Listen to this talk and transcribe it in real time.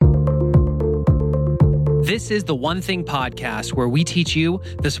This is the One Thing podcast, where we teach you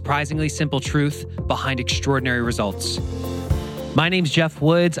the surprisingly simple truth behind extraordinary results. My name's Jeff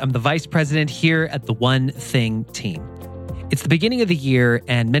Woods. I'm the vice president here at the One Thing team. It's the beginning of the year,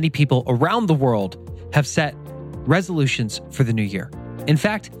 and many people around the world have set resolutions for the new year. In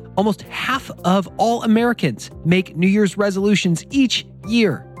fact, almost half of all Americans make New Year's resolutions each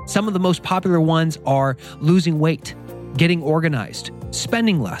year. Some of the most popular ones are losing weight, getting organized,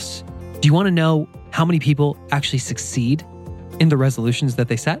 spending less. Do you want to know how many people actually succeed in the resolutions that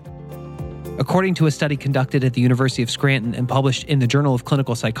they set? According to a study conducted at the University of Scranton and published in the Journal of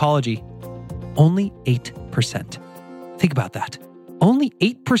Clinical Psychology, only 8%. Think about that. Only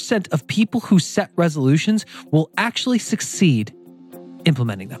 8% of people who set resolutions will actually succeed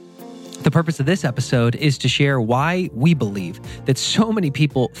implementing them. The purpose of this episode is to share why we believe that so many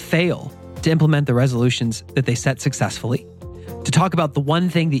people fail to implement the resolutions that they set successfully, to talk about the one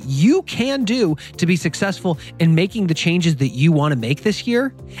thing that you can do to be successful in making the changes that you want to make this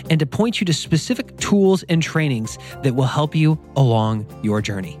year, and to point you to specific tools and trainings that will help you along your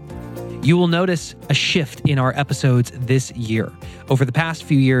journey. You will notice a shift in our episodes this year. Over the past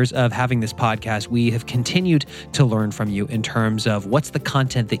few years of having this podcast, we have continued to learn from you in terms of what's the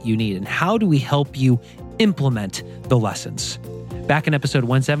content that you need and how do we help you implement the lessons. Back in episode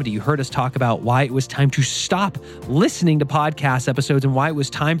 170, you heard us talk about why it was time to stop listening to podcast episodes and why it was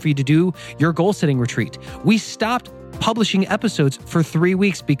time for you to do your goal-setting retreat. We stopped publishing episodes for 3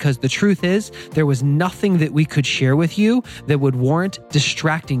 weeks because the truth is there was nothing that we could share with you that would warrant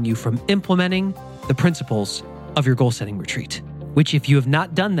distracting you from implementing the principles of your goal-setting retreat. Which, if you have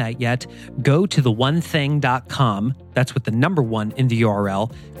not done that yet, go to theonething.com. That's with the number 1 in the URL.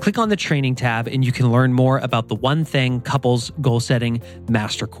 Click on the training tab and you can learn more about the One Thing Couples Goal Setting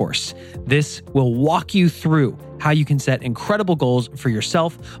Master Course. This will walk you through how you can set incredible goals for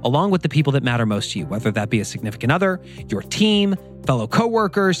yourself along with the people that matter most to you, whether that be a significant other, your team, fellow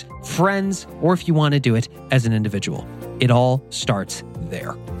coworkers, friends, or if you want to do it as an individual. It all starts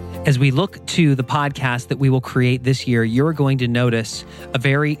there. As we look to the podcast that we will create this year, you're going to notice a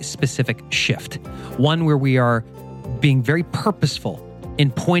very specific shift, one where we are being very purposeful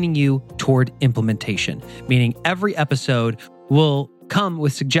in pointing you toward implementation, meaning every episode will come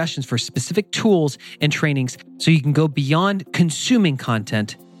with suggestions for specific tools and trainings so you can go beyond consuming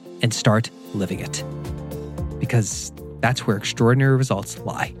content and start living it. Because that's where extraordinary results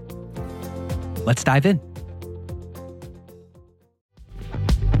lie. Let's dive in.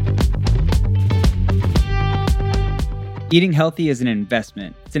 Eating healthy is an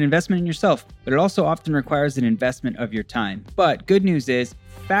investment. It's an investment in yourself, but it also often requires an investment of your time. But good news is,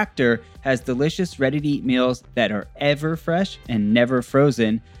 Factor has delicious, ready-to-eat meals that are ever fresh and never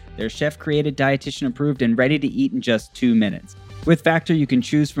frozen. They're chef-created, dietitian-approved, and ready to eat in just 2 minutes. With Factor, you can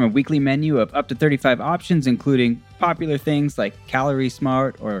choose from a weekly menu of up to 35 options, including popular things like Calorie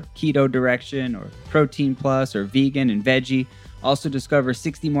Smart or Keto Direction or Protein Plus or Vegan and Veggie. Also discover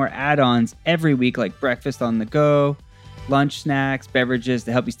 60 more add-ons every week like Breakfast on the Go, lunch snacks, beverages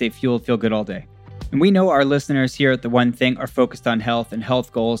to help you stay fueled, feel good all day. And we know our listeners here at The One Thing are focused on health and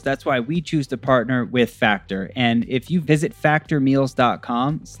health goals. That's why we choose to partner with Factor. And if you visit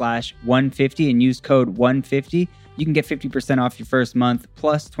factormeals.com/150 and use code 150, you can get 50% off your first month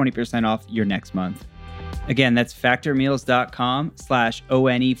plus 20% off your next month. Again, that's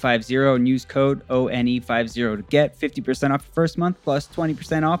factormeals.com/ONE50 and use code ONE50 to get 50% off your first month plus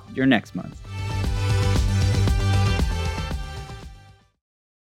 20% off your next month.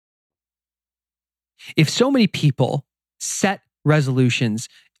 If so many people set resolutions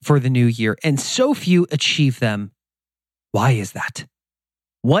for the new year and so few achieve them, why is that?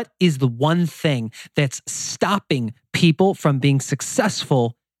 What is the one thing that's stopping people from being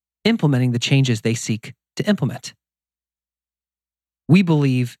successful implementing the changes they seek to implement? We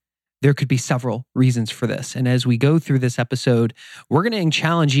believe there could be several reasons for this. And as we go through this episode, we're going to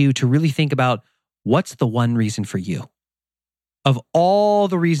challenge you to really think about what's the one reason for you. Of all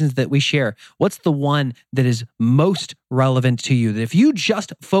the reasons that we share, what's the one that is most relevant to you? That if you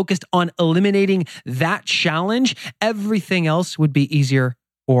just focused on eliminating that challenge, everything else would be easier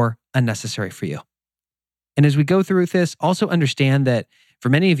or unnecessary for you. And as we go through this, also understand that for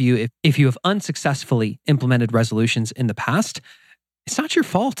many of you, if you have unsuccessfully implemented resolutions in the past, it's not your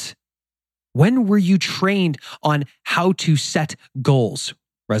fault. When were you trained on how to set goals?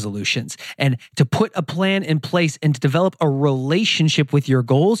 Resolutions and to put a plan in place and to develop a relationship with your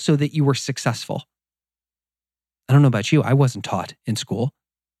goals so that you were successful. I don't know about you, I wasn't taught in school.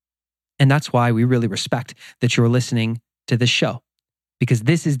 And that's why we really respect that you're listening to this show, because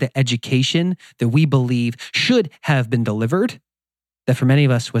this is the education that we believe should have been delivered that for many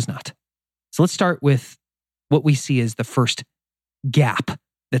of us was not. So let's start with what we see is the first gap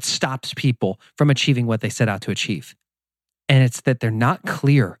that stops people from achieving what they set out to achieve. And it's that they're not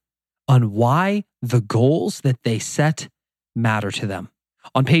clear on why the goals that they set matter to them.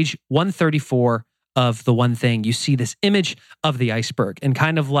 On page 134 of The One Thing, you see this image of the iceberg. And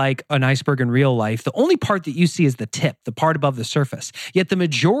kind of like an iceberg in real life, the only part that you see is the tip, the part above the surface. Yet the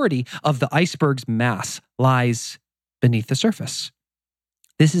majority of the iceberg's mass lies beneath the surface.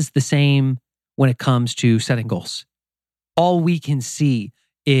 This is the same when it comes to setting goals. All we can see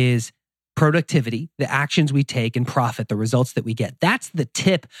is productivity, the actions we take, and profit, the results that we get. That's the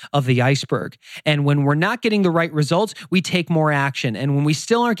tip of the iceberg. And when we're not getting the right results, we take more action. And when we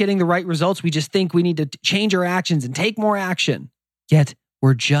still aren't getting the right results, we just think we need to change our actions and take more action. Yet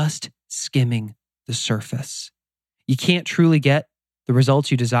we're just skimming the surface. You can't truly get the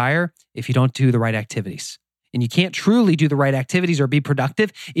results you desire if you don't do the right activities. And you can't truly do the right activities or be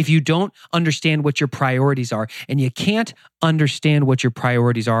productive if you don't understand what your priorities are. And you can't understand what your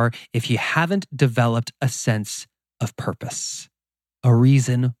priorities are if you haven't developed a sense of purpose, a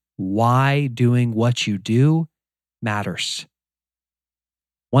reason why doing what you do matters.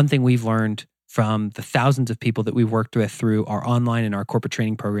 One thing we've learned from the thousands of people that we've worked with through our online and our corporate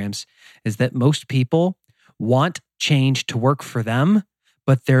training programs is that most people want change to work for them,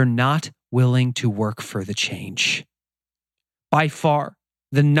 but they're not willing to work for the change. By far,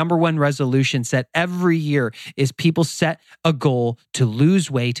 the number one resolution set every year is people set a goal to lose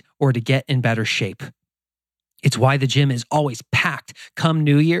weight or to get in better shape. It's why the gym is always packed come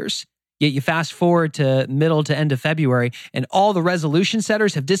New Year's. Yet you fast forward to middle to end of February and all the resolution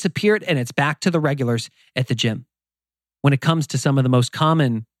setters have disappeared and it's back to the regulars at the gym. When it comes to some of the most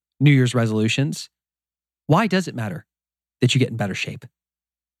common New Year's resolutions, why does it matter that you get in better shape?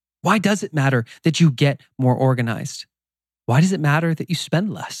 Why does it matter that you get more organized? Why does it matter that you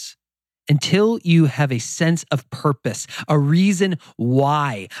spend less? Until you have a sense of purpose, a reason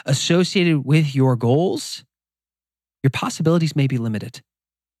why associated with your goals, your possibilities may be limited.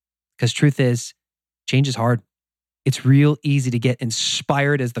 Because truth is, change is hard. It's real easy to get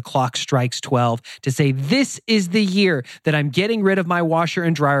inspired as the clock strikes 12 to say, this is the year that I'm getting rid of my washer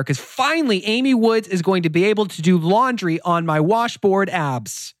and dryer because finally Amy Woods is going to be able to do laundry on my washboard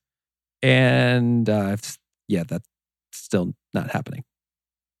abs. And that's still not happening.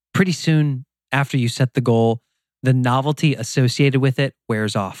 Pretty soon after you set the goal, the novelty associated with it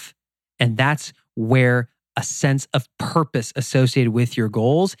wears off. And that's where a sense of purpose associated with your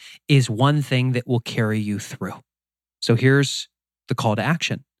goals is one thing that will carry you through. So here's the call to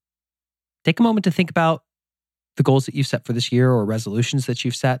action. Take a moment to think about the goals that you've set for this year or resolutions that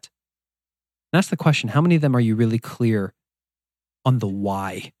you've set. And ask the question, how many of them are you really clear on the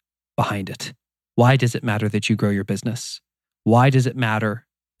why behind it? Why does it matter that you grow your business? Why does it matter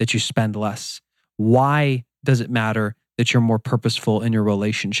that you spend less? Why does it matter that you're more purposeful in your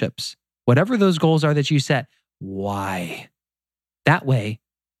relationships? Whatever those goals are that you set, why? That way,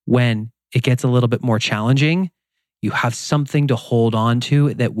 when it gets a little bit more challenging, you have something to hold on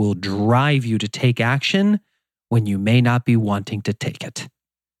to that will drive you to take action when you may not be wanting to take it.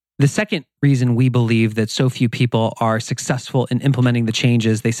 The second reason we believe that so few people are successful in implementing the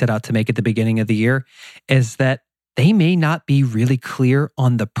changes they set out to make at the beginning of the year is that they may not be really clear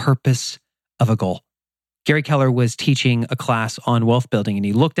on the purpose of a goal. Gary Keller was teaching a class on wealth building, and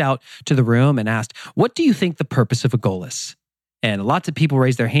he looked out to the room and asked, what do you think the purpose of a goal is? And lots of people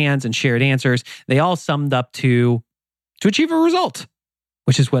raised their hands and shared answers. They all summed up to achieve a result,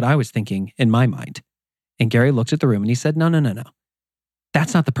 which is what I was thinking in my mind. And Gary looked at the room and he said, no.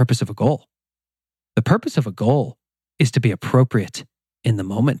 That's not the purpose of a goal. The purpose of a goal is to be appropriate in the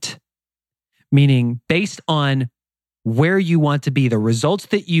moment. Meaning, based on where you want to be, the results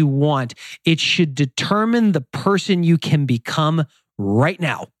that you want, it should determine the person you can become right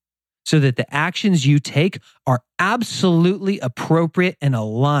now so that the actions you take are absolutely appropriate and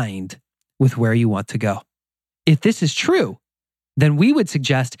aligned with where you want to go. If this is true, then we would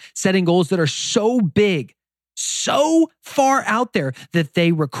suggest setting goals that are so big, so far out there that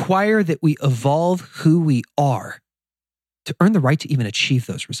they require that we evolve who we are to earn the right to even achieve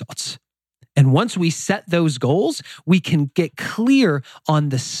those results. And once we set those goals, we can get clear on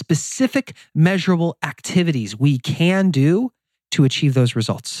the specific measurable activities we can do to achieve those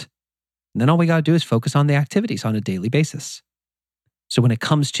results. And then all we got to do is focus on the activities on a daily basis. So when it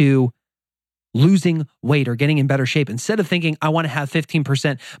comes to losing weight or getting in better shape, instead of thinking, I want to have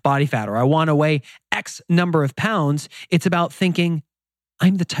 15% body fat or I want to weigh X number of pounds, it's about thinking,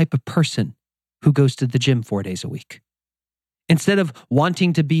 I'm the type of person who goes to the gym 4 days a week. Instead of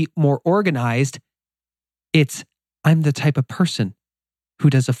wanting to be more organized, it's, I'm the type of person who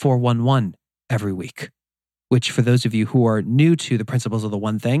does a 4-1-1 every week. which for those of you who are new to the principles of the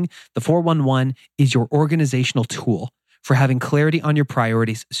one thing, the 411 is your organizational tool for having clarity on your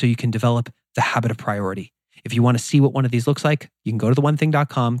priorities so you can develop the habit of priority. If you want to see what one of these looks like, you can go to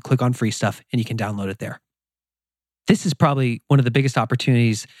theonething.com, click on free stuff, and you can download it there. This is probably one of the biggest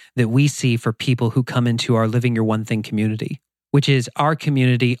opportunities that we see for people who come into our Living Your One Thing community, which is our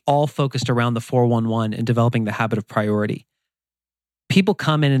community all focused around the 411 and developing the habit of priority. People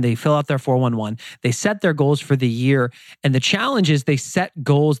come in and they fill out their 411, they set their goals for the year, and the challenge is they set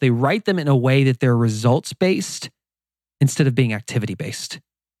goals, they write them in a way that they're results-based instead of being activity-based.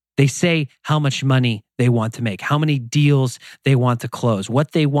 They say how much money they want to make, how many deals they want to close,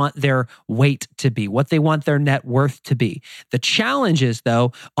 what they want their weight to be, what they want their net worth to be. The challenge is,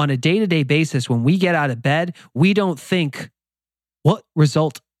 though, on a day-to-day basis, when we get out of bed, we don't think, what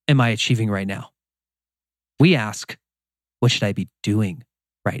result am I achieving right now? We ask, what should I be doing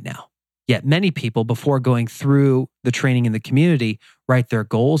right now? Yet many people, before going through the training in the community, write their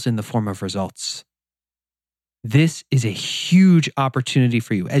goals in the form of results. This is a huge opportunity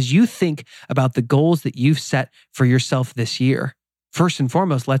for you. As you think about the goals that you've set for yourself this year, first and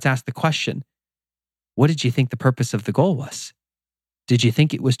foremost, let's ask the question, what did you think the purpose of the goal was? Did you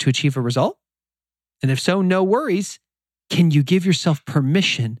think it was to achieve a result? And if so, no worries. Can you give yourself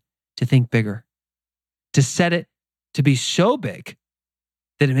permission to think bigger? To set it to be so big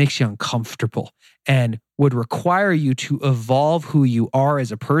that it makes you uncomfortable and would require you to evolve who you are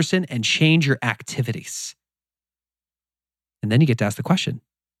as a person and change your activities. And then you get to ask the question,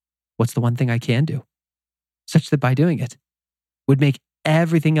 what's the one thing I can do? Such that by doing it would make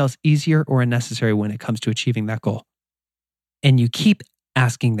everything else easier or unnecessary when it comes to achieving that goal. And you keep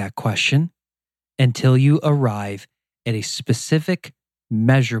asking that question until you arrive at a specific,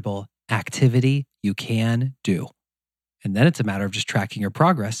 measurable activity you can do. And then it's a matter of just tracking your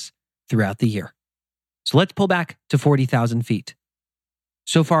progress throughout the year. So let's pull back to 40,000 feet.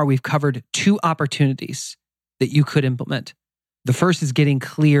 So far, we've covered 2 opportunities that you could implement. The first is getting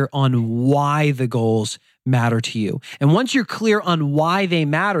clear on why the goals matter to you. And once you're clear on why they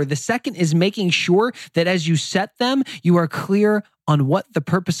matter, the second is making sure that as you set them, you are clear on what the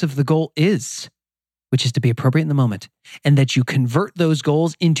purpose of the goal is, which is to be appropriate in the moment, and that you convert those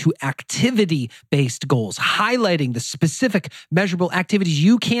goals into activity-based goals, highlighting the specific measurable activities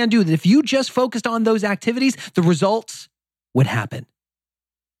you can do, that if you just focused on those activities, the results would happen.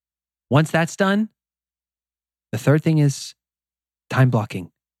 Once that's done, the third thing is time blocking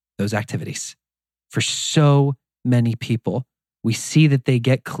those activities. For so many people, we see that they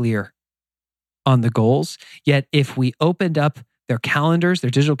get clear on the goals, yet if we opened up their calendars, their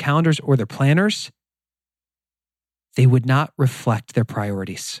digital calendars, or their planners, they would not reflect their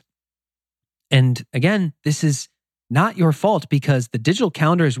priorities. And again, this is not your fault because the digital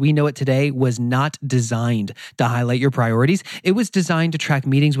calendar as we know it today was not designed to highlight your priorities. It was designed to track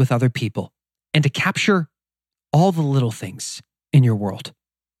meetings with other people and to capture all the little things in your world.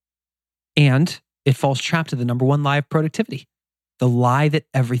 And it falls trapped to the number one lie of productivity, the lie that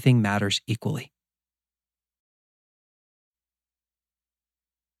everything matters equally.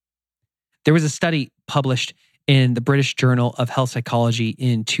 There was a study published in the British Journal of Health Psychology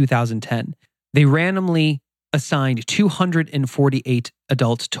in 2010. They randomly assigned 248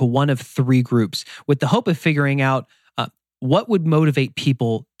 adults to one of 3 groups with the hope of figuring out what would motivate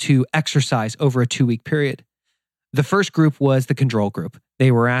people to exercise over a 2-week period. The first group was the control group.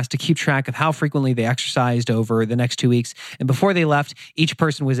 They were asked to keep track of how frequently they exercised over the next 2 weeks. And before they left, each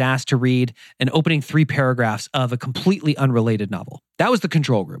person was asked to read an opening 3 paragraphs of a completely unrelated novel. That was the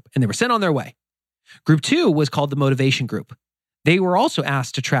control group, and they were sent on their way. Group 2 was called the motivation group. They were also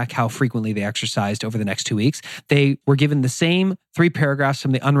asked to track how frequently they exercised over the next 2 weeks. They were given the same 3 paragraphs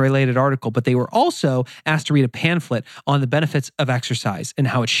from the unrelated article, but they were also asked to read a pamphlet on the benefits of exercise and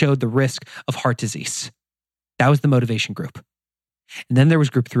how it showed the risk of heart disease. That was the motivation group. And then there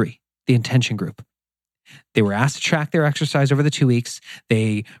was group 3, the intention group. They were asked to track their exercise over the 2 weeks.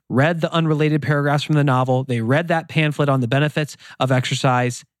 They read the unrelated paragraphs from the novel. They read that pamphlet on the benefits of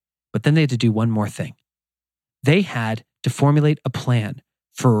exercise, but then they had to do one more thing. They had to formulate a plan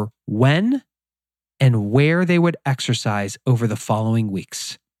for when and where they would exercise over the following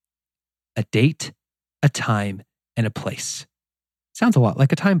weeks. A date, a time, and a place. Sounds a lot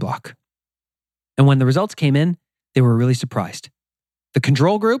like a time block. And when the results came in, they were really surprised. The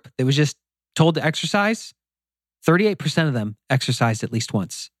control group that was just told to exercise, 38% of them exercised at least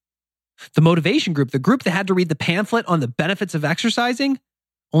once. The motivation group, the group that had to read the pamphlet on the benefits of exercising,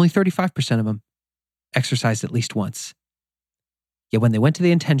 only 35% of them exercised at least once. Yet when they went to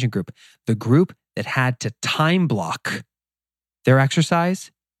the intention group, the group that had to time block their exercise,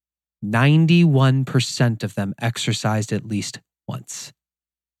 91% of them exercised at least once,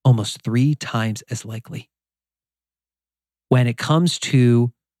 almost 3 times as likely. When it comes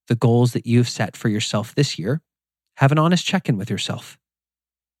to the goals that you've set for yourself this year, have an honest check-in with yourself.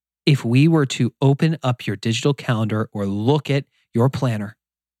 If we were to open up your digital calendar or look at your planner,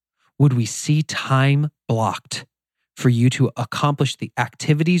 would we see time blocked for you to accomplish the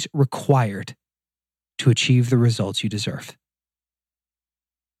activities required to achieve the results you deserve?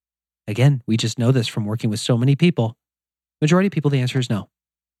 Again, we just know this from working with so many people. Majority of people, the answer is no.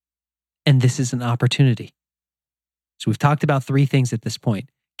 And this is an opportunity. So we've talked about 3 things at this point: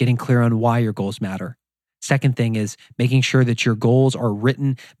 getting clear on why your goals matter. Second thing is making sure that your goals are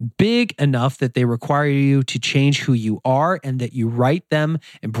written big enough that they require you to change who you are, and that you write them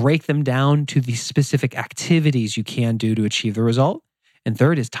and break them down to the specific activities you can do to achieve the result. And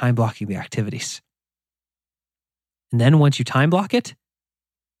third is time blocking the activities. And then once you time block it,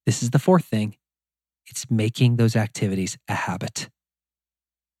 this is the 4th thing. It's making those activities a habit.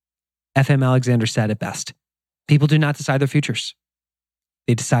 F.M. Alexander said it best. People do not decide their futures.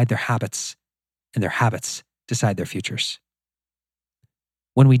 They decide their habits, and their habits decide their futures.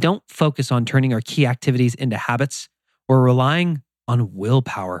 When we don't focus on turning our key activities into habits, we're relying on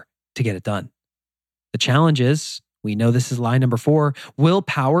willpower to get it done. The challenge is, we know this is line number 4,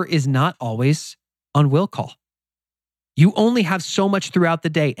 willpower is not always on will call. You only have so much throughout the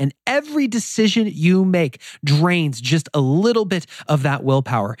day, and every decision you make drains just a little bit of that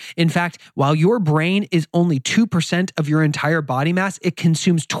willpower. In fact, while your brain is only 2% of your entire body mass, it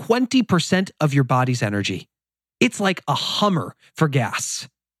consumes 20% of your body's energy. It's like a Hummer for gas.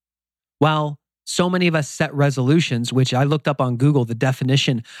 While so many of us set resolutions, which I looked up on Google, the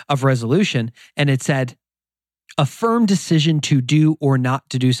definition of resolution, and it said, a firm decision to do or not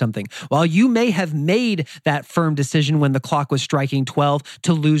to do something. While you may have made that firm decision when the clock was striking 12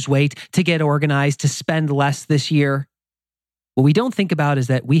 to lose weight, to get organized, to spend less this year, what we don't think about is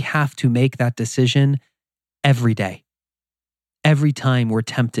that we have to make that decision every day. Every time we're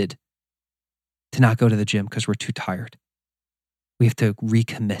tempted to not go to the gym because we're too tired, we have to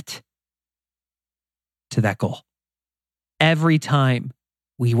recommit to that goal. Every time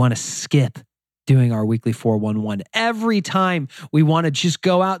we want to skip doing our weekly 411. Every time we want to just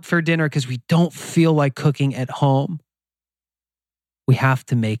go out for dinner because we don't feel like cooking at home, we have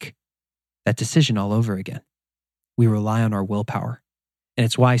to make that decision all over again. We rely on our willpower. And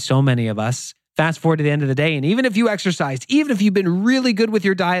it's why so many of us fast forward to the end of the day, and even if you exercised, even if you've been really good with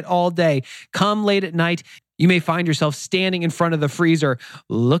your diet all day, come late at night, you may find yourself standing in front of the freezer,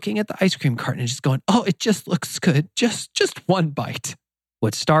 looking at the ice cream carton and just going, oh, it just looks good. Just one bite.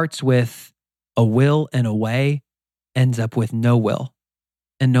 What starts with a will and a way ends up with no will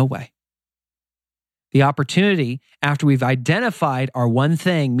and no way. The opportunity, after we've identified our one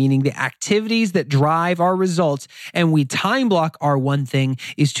thing, meaning the activities that drive our results, and we time block our one thing,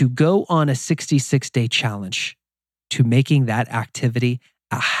 is to go on a 66-day challenge to making that activity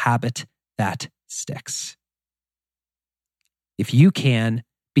a habit that sticks. If you can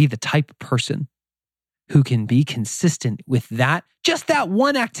be the type of person who can be consistent with that, just that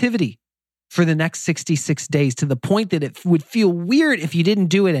one activity for the next 66 days, to the point that it would feel weird if you didn't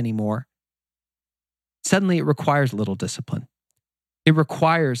do it anymore, suddenly it requires little discipline. It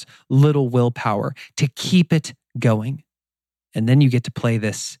requires little willpower to keep it going. And then you get to play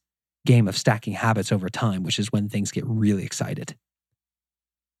this game of stacking habits over time, which is when things get really excited.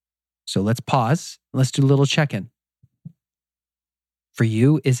 So let's pause. Let's do a little check-in. For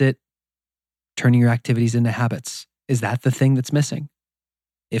you, is it turning your activities into habits? Is that the thing that's missing?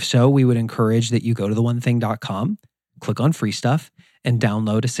 If so, we would encourage that you go to theonething.com, click on free stuff, and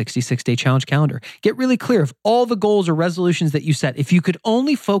download a 66-day challenge calendar. Get really clear of all the goals or resolutions that you set. If you could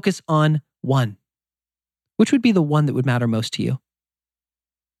only focus on one, which would be the one that would matter most to you?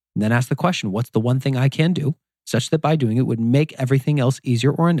 And then ask the question, what's the one thing I can do such that by doing it would make everything else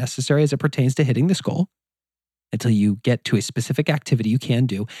easier or unnecessary as it pertains to hitting this goal, until you get to a specific activity you can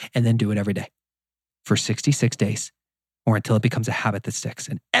do, and then do it every day for 66 days. Or until it becomes a habit that sticks.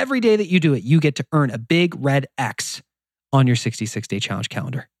 And every day that you do it, you get to earn a big red X on your 66-day challenge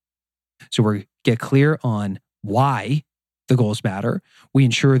calendar. So we get clear on why the goals matter. We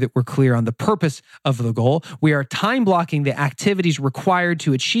ensure that we're clear on the purpose of the goal. We are time blocking the activities required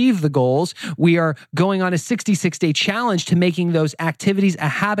to achieve the goals. We are going on a 66-day challenge to making those activities a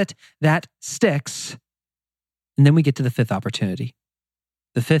habit that sticks. And then we get to the 5th opportunity.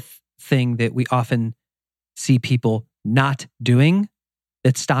 The 5th thing that we often see people not doing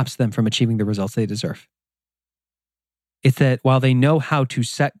that stops them from achieving the results they deserve. It's that while they know how to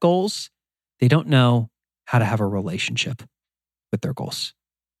set goals, they don't know how to have a relationship with their goals.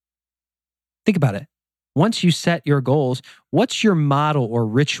 Think about it. Once you set your goals, what's your model or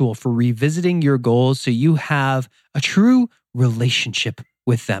ritual for revisiting your goals so you have a true relationship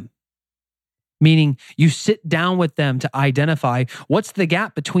with them? Meaning you sit down with them to identify what's the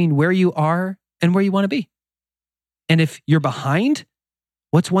gap between where you are and where you want to be. And if you're behind,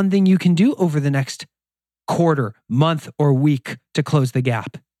 what's one thing you can do over the next quarter, month, or week to close the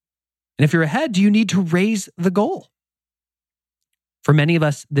gap? And if you're ahead, do you need to raise the goal? For many of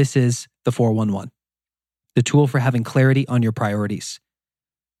us, this is the 411, the tool for having clarity on your priorities.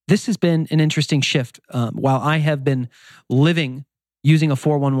 This has been an interesting shift. While I have been living using a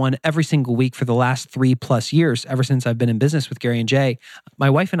 411 every single week for the last 3+ years, ever since I've been in business with Gary and Jay,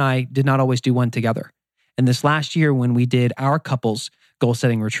 my wife and I did not always do one together. And this last year, when we did our couples goal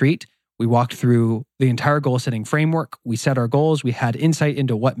setting retreat, we walked through the entire goal setting framework. We set our goals. We had insight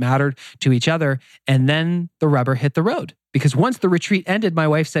into what mattered to each other. And then the rubber hit the road. Because once the retreat ended, my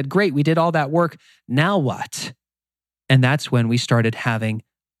wife said, great, we did all that work. Now what? And that's when we started having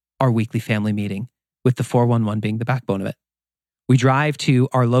our weekly family meeting, with the 411 being the backbone of it. We drive to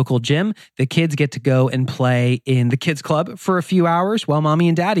our local gym. The kids get to go and play in the kids club for a few hours while mommy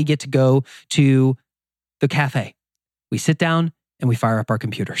and daddy get to go to the cafe. We sit down and we fire up our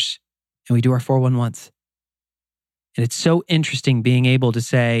computers and we do our 411s. And it's so interesting being able to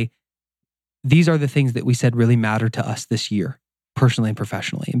say, these are the things that we said really matter to us this year, personally and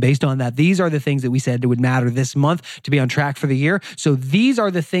professionally. And based on that, these are the things that we said would matter this month to be on track for the year. So these are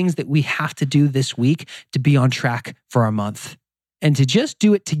the things that we have to do this week to be on track for our month. And to just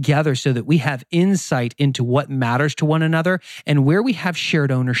do it together so that we have insight into what matters to one another and where we have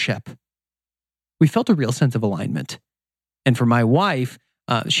shared ownership. We felt a real sense of alignment. And for my wife,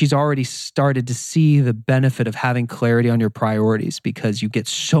 she's already started to see the benefit of having clarity on your priorities, because you get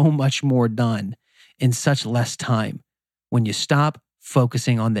so much more done in such less time when you stop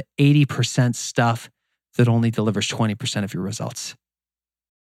focusing on the 80% stuff that only delivers 20% of your results.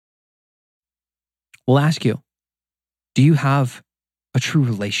 We'll ask you, do you have a true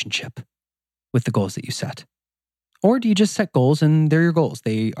relationship with the goals that you set? Or do you just set goals and they're your goals?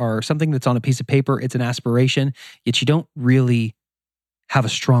 They are something that's on a piece of paper. It's an aspiration, yet you don't really have a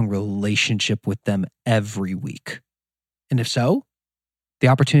strong relationship with them every week. And if so, the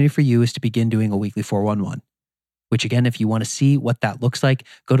opportunity for you is to begin doing a weekly 411, which again, if you want to see what that looks like,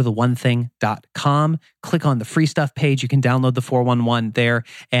 go to theonething.com, click on the free stuff page. You can download the 411 there.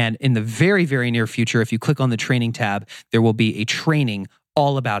 And in the very, very near future, if you click on the training tab, there will be a training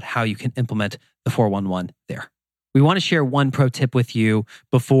all about how you can implement the 411 there. We want to share one pro tip with you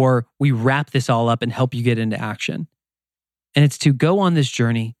before we wrap this all up and help you get into action. And it's to go on this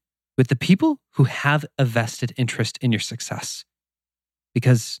journey with the people who have a vested interest in your success.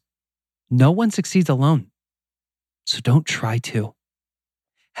 Because no one succeeds alone. So don't try to.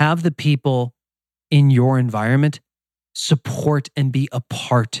 Have the people in your environment support and be a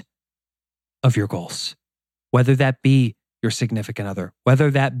part of your goals. Whether that be your significant other,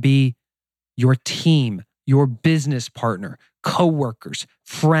 whether that be your team, your business partner, coworkers,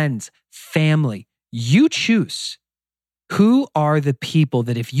 friends, family. You choose. Who are the people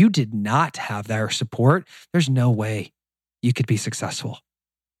that if you did not have their support, there's no way you could be successful?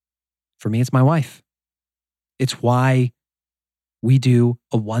 For me, it's my wife. It's why we do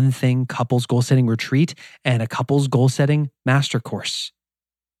a One Thing couples goal setting retreat and a couples goal setting master course.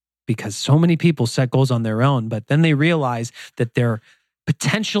 Because so many people set goals on their own, but then they realize that their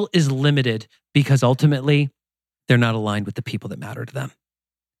potential is limited because ultimately they're not aligned with the people that matter to them.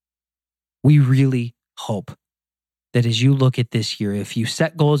 We really hope that as you look at this year, if you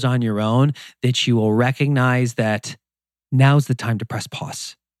set goals on your own, that you will recognize that now's the time to press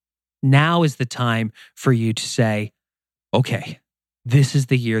pause. Now is the time for you to say, okay, this is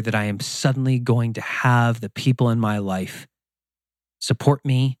the year that I am suddenly going to have the people in my life support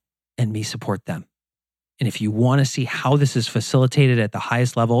me and me support them. And if you want to see how this is facilitated at the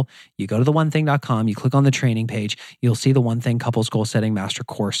highest level, you go to theonething.com, you click on the training page, you'll see the One Thing Couples Goal Setting Master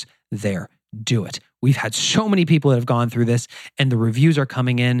Course there. Do it. We've had so many people that have gone through this and the reviews are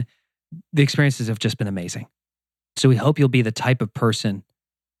coming in. The experiences have just been amazing. So we hope you'll be the type of person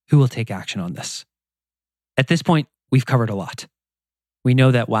who will take action on this. At this point, we've covered a lot. We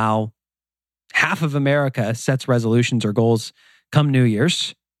know that while half of America sets resolutions or goals come New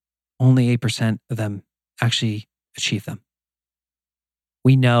Year's, only 8% of them actually achieve them.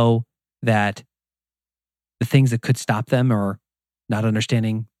 We know that the things that could stop them are not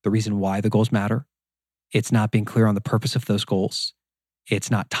understanding the reason why the goals matter. It's not being clear on the purpose of those goals.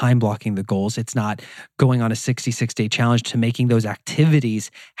 It's not time blocking the goals. It's not going on a 66-day challenge to making those activities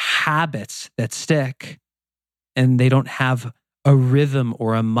habits that stick. And they don't have a rhythm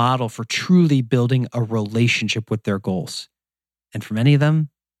or a model for truly building a relationship with their goals. And for many of them,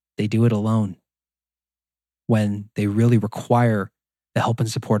 they do it alone when they really require the help and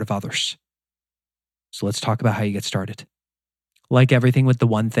support of others. So let's talk about how you get started. Like everything with the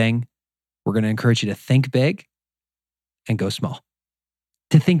one thing, we're going to encourage you to think big and go small.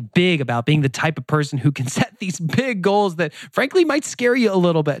 To think big about being the type of person who can set these big goals that frankly might scare you a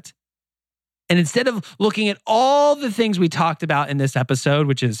little bit. And instead of looking at all the things we talked about in this episode,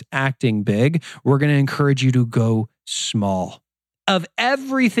 which is acting big, we're going to encourage you to go small. Of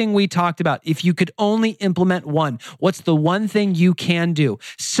everything we talked about, if you could only implement one, what's the one thing you can do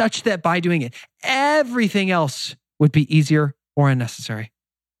such that by doing it, everything else would be easier or unnecessary?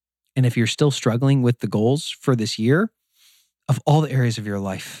 And if you're still struggling with the goals for this year, of all the areas of your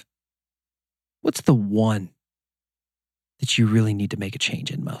life, what's the one that you really need to make a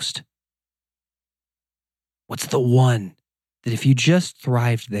change in most? What's the one that if you just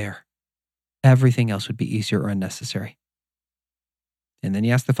thrived there, everything else would be easier or unnecessary? And then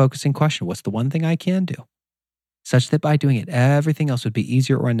you ask the focusing question, what's the one thing I can do such that by doing it, everything else would be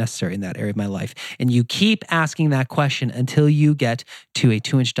easier or unnecessary in that area of my life? And you keep asking that question until you get to a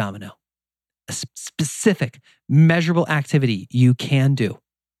 2-inch domino, a specific, measurable activity you can do.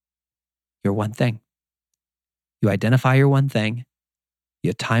 Your one thing. You identify your one thing,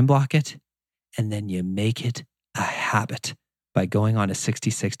 you time block it, and then you make it a habit by going on a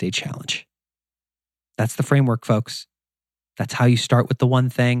 66-day challenge. That's the framework, folks. That's how you start with the one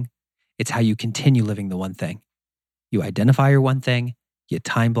thing. It's how you continue living the one thing. You identify your one thing, you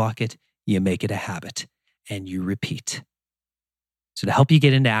time block it, you make it a habit, and you repeat. So to help you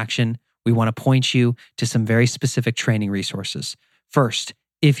get into action, we want to point you to some very specific training resources. First,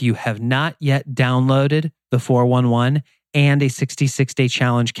 if you have not yet downloaded the 411 and a 66-day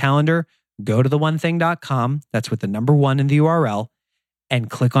challenge calendar, go to theonething.com. That's with the number 1 in the URL, and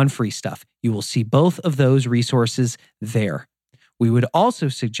click on free stuff. You will see both of those resources there. We would also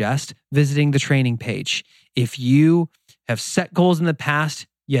suggest visiting the training page. If you have set goals in the past,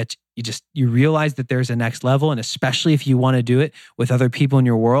 yet you realize that there's a next level, and especially if you want to do it with other people in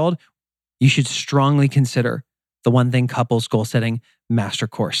your world, you should strongly consider the One Thing Couples Goal Setting Master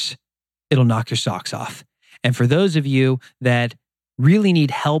Course. It'll knock your socks off. And for those of you that really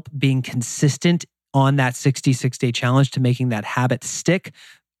need help being consistent on that 66-day challenge to making that habit stick,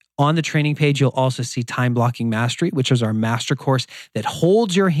 on the training page, you'll also see Time Blocking Mastery, which is our master course that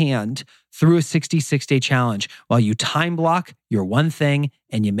holds your hand through a 66-day challenge while you time block your one thing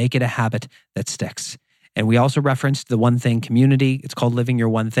and you make it a habit that sticks. And we also referenced the One Thing community. It's called Living Your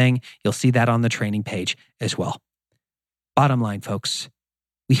One Thing. You'll see that on the training page as well. Bottom line, folks,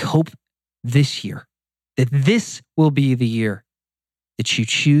 we hope this year that this will be the year that you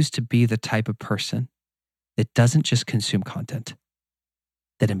choose to be the type of person that doesn't just consume content,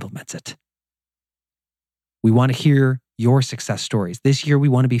 that implements it. We want to hear your success stories. This year, we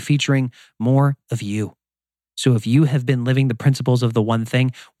want to be featuring more of you. So if you have been living the principles of the one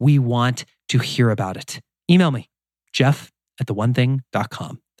thing, we want to hear about it. Email me,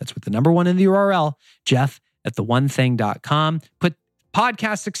 jeff@theonething.com. That's with the number 1 in the URL, jeff@theonething.com. Put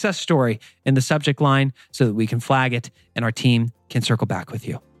podcast success story in the subject line so that we can flag it and our team can circle back with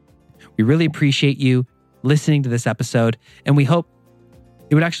you. We really appreciate you listening to this episode, and we hope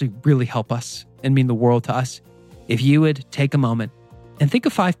it would actually really help us and mean the world to us if you would take a moment and think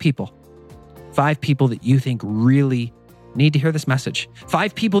of 5 people that you think really need to hear this message.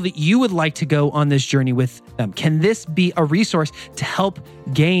 5 people that you would like to go on this journey with them. Can this be a resource to help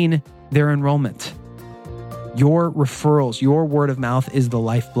gain their enrollment? Your referrals, your word of mouth is the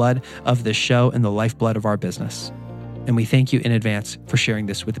lifeblood of this show and the lifeblood of our business. And we thank you in advance for sharing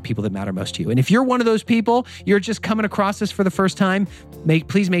this with the people that matter most to you. And if you're one of those people, you're just coming across this for the first time,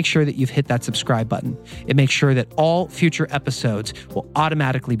 please make sure that you've hit that subscribe button. It makes sure that all future episodes will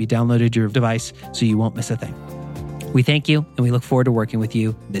automatically be downloaded to your device so you won't miss a thing. We thank you, and we look forward to working with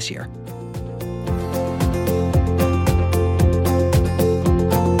you this year.